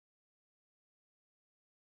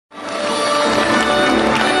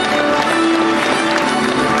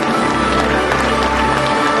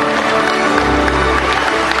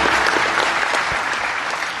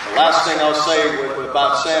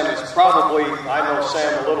probably, I know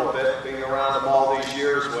Sam a little bit, being around him all these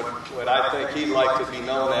years, what I think he'd like to be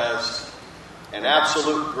known as an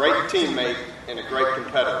absolute great teammate and a great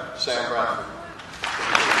competitor, Sam Bradford.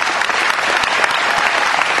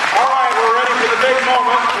 All right, we're ready for the big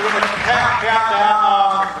moment. We're going to count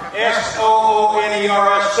down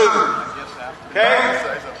SOONERS soon.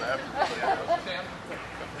 Okay?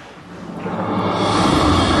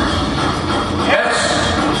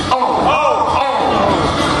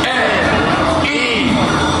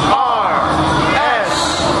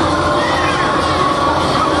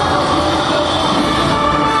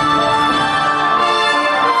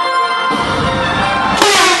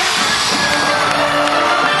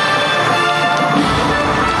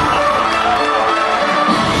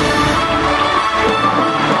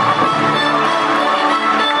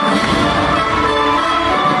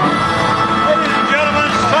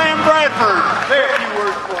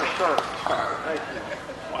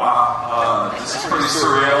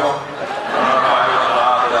 Surreal. I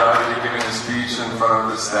thought that I would be giving a speech in front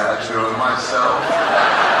of the statue of myself.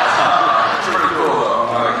 It's pretty cool though,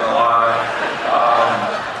 I'm not gonna lie.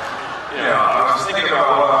 I was thinking about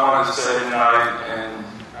what I wanted to say tonight, and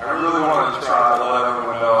I really wanted to try to let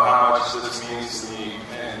everyone know how much this means to me,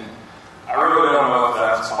 and I really don't know if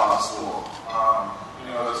that's possible.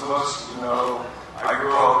 As most of you know, I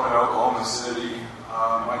grew up in Oklahoma City.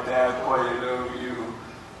 My dad played at OU.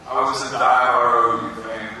 I was a diehard OU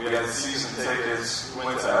fan. We had season tickets,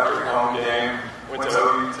 went to every home game, went to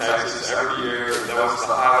OU, Texas every year. That was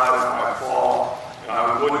the highlight of my fall.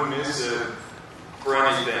 I wouldn't miss it for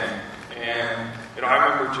anything. And I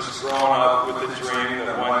remember just growing up with the dream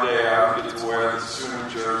that one day I would get to wear the Sooner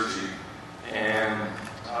jersey. And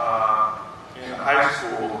in high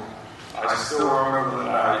school, I still remember the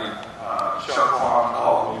night Chuck Long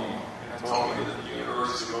called me and told me that the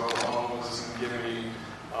University of Oklahoma was going to give me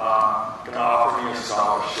going to offer me a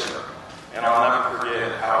scholarship, and I'll never forget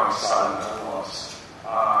how excited I was.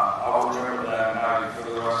 I'll remember that night for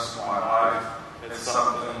the rest of my life. It's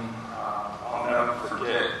something I'll never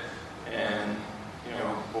forget. And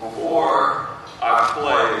before I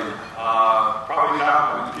played, probably not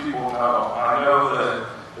many people know. I know that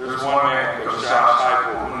there's one man, Coach Josh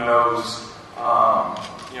Heupel, who knows how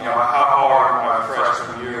hard my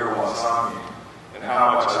freshman year was on me and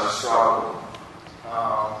how much I struggled.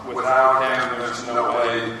 Without him, there's no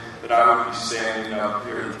way that I would be standing up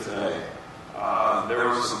here today. There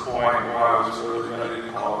was a point where I was really ready to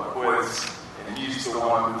call it quits, and he's the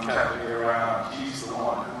one who kept me around. He's the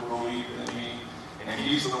one who believed in me, and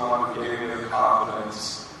he's the one who gave me the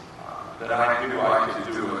confidence that I knew I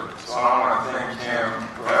could do it. So I want to thank him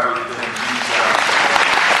for everything he's done.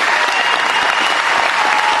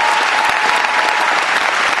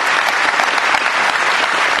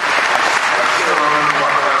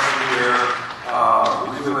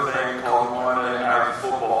 We do a thing called Monday Night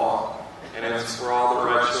Football, and it's for all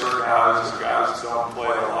the red shirt guys, the guys that don't play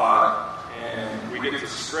a lot, and we get to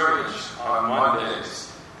scrimmage on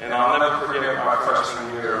Mondays. And I'll never forget my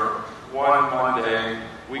freshman year. One Monday,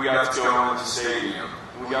 we got to go into the stadium.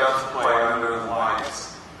 We got to play under the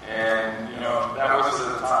lights, and that was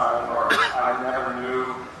at a time where I never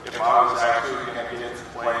knew if I was actually going to get to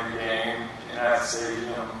play a game in that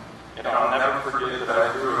stadium. And I'll never forget that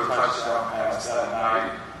I threw a touchdown pass that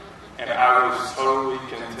night, and I was totally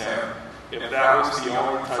content. If that was the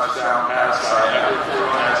only touchdown pass I ever threw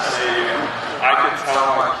in that stadium, I could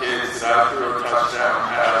tell my kids that I threw a touchdown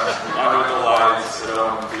pass under the lights at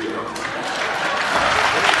home field.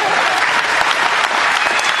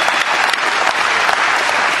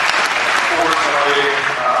 Fortunately,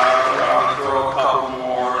 we're going to throw a couple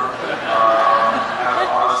more, have a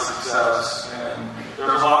lot of success, and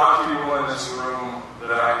there's a lot of people in this room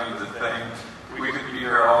that I need to thank. We could be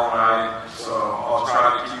here all night, so I'll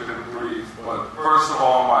try to keep it brief. But first of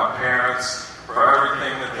all, my parents, for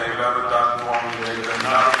everything that they've ever done for me, they've done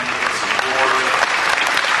nothing but support it.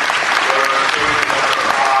 Whether it's taking up the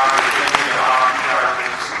pod, or taking it off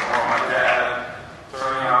practice, or my dad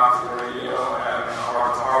turning off the radio and having a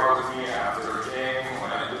heart-to-heart with me after a game when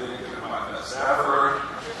I didn't give my best effort.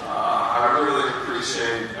 I really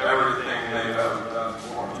appreciate everything they've ever done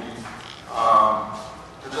for me.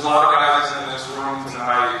 There's a lot of guys in this room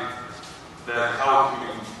tonight that helped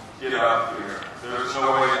me get up here. There's no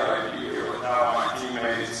way that I'd be here without my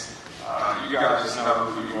teammates. You guys know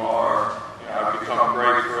who you are. I've become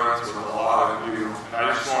great friends with a lot of you. And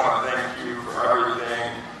I just want to thank you for everything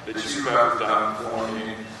that you've ever done for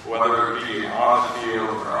me, whether it be on the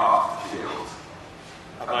field or off the field.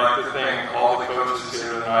 I'd like to thank all the coaches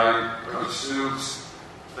here tonight. Coach Stoops,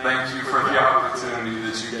 thank you for the opportunity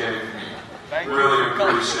that you gave me. really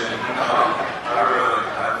appreciate it.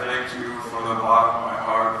 I thank you from the bottom of my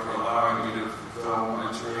heart for allowing me to fulfill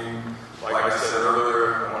my dream. Like I said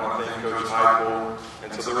earlier, I want to thank Coach Michael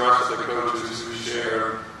and to the rest of the coaches who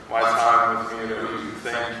shared my time with me at OU.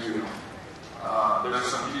 Thank you. There's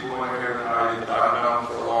some people in here tonight that I've known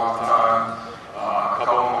for a long time. A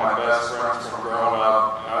couple of my best friends from growing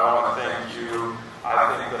up, and I want to thank you.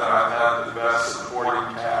 I think that I've had the best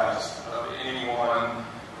supporting cast of anyone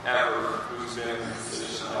ever who's been in a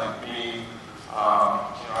position like me.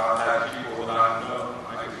 I've had people that I've known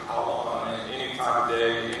I could call on at any time of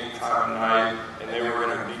day, any time of night, and they were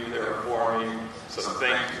going to be there for me. So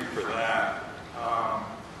thank you for that.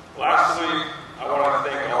 Lastly, I want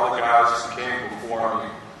to thank all the guys who came before me.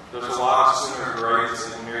 There's a lot of Sooner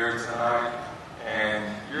greats in here tonight, and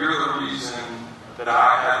you're the reason that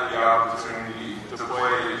I had the opportunity to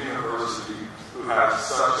play at a university who has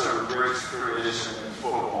such a rich tradition in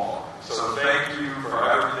football. So thank you for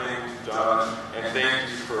everything you've done, and thank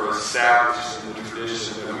you for establishing the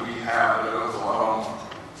tradition that we have at Oklahoma.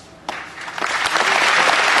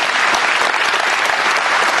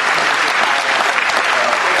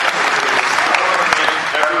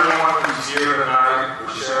 Here tonight for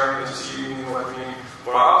sharing this evening with me,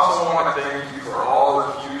 but I also want to thank you for all the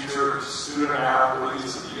future student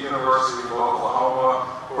athletes at the University of Oklahoma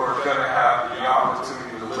who are going to have the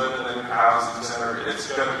opportunity to live in the housing center. It's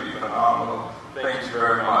going to be phenomenal. Thank you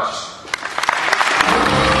very much.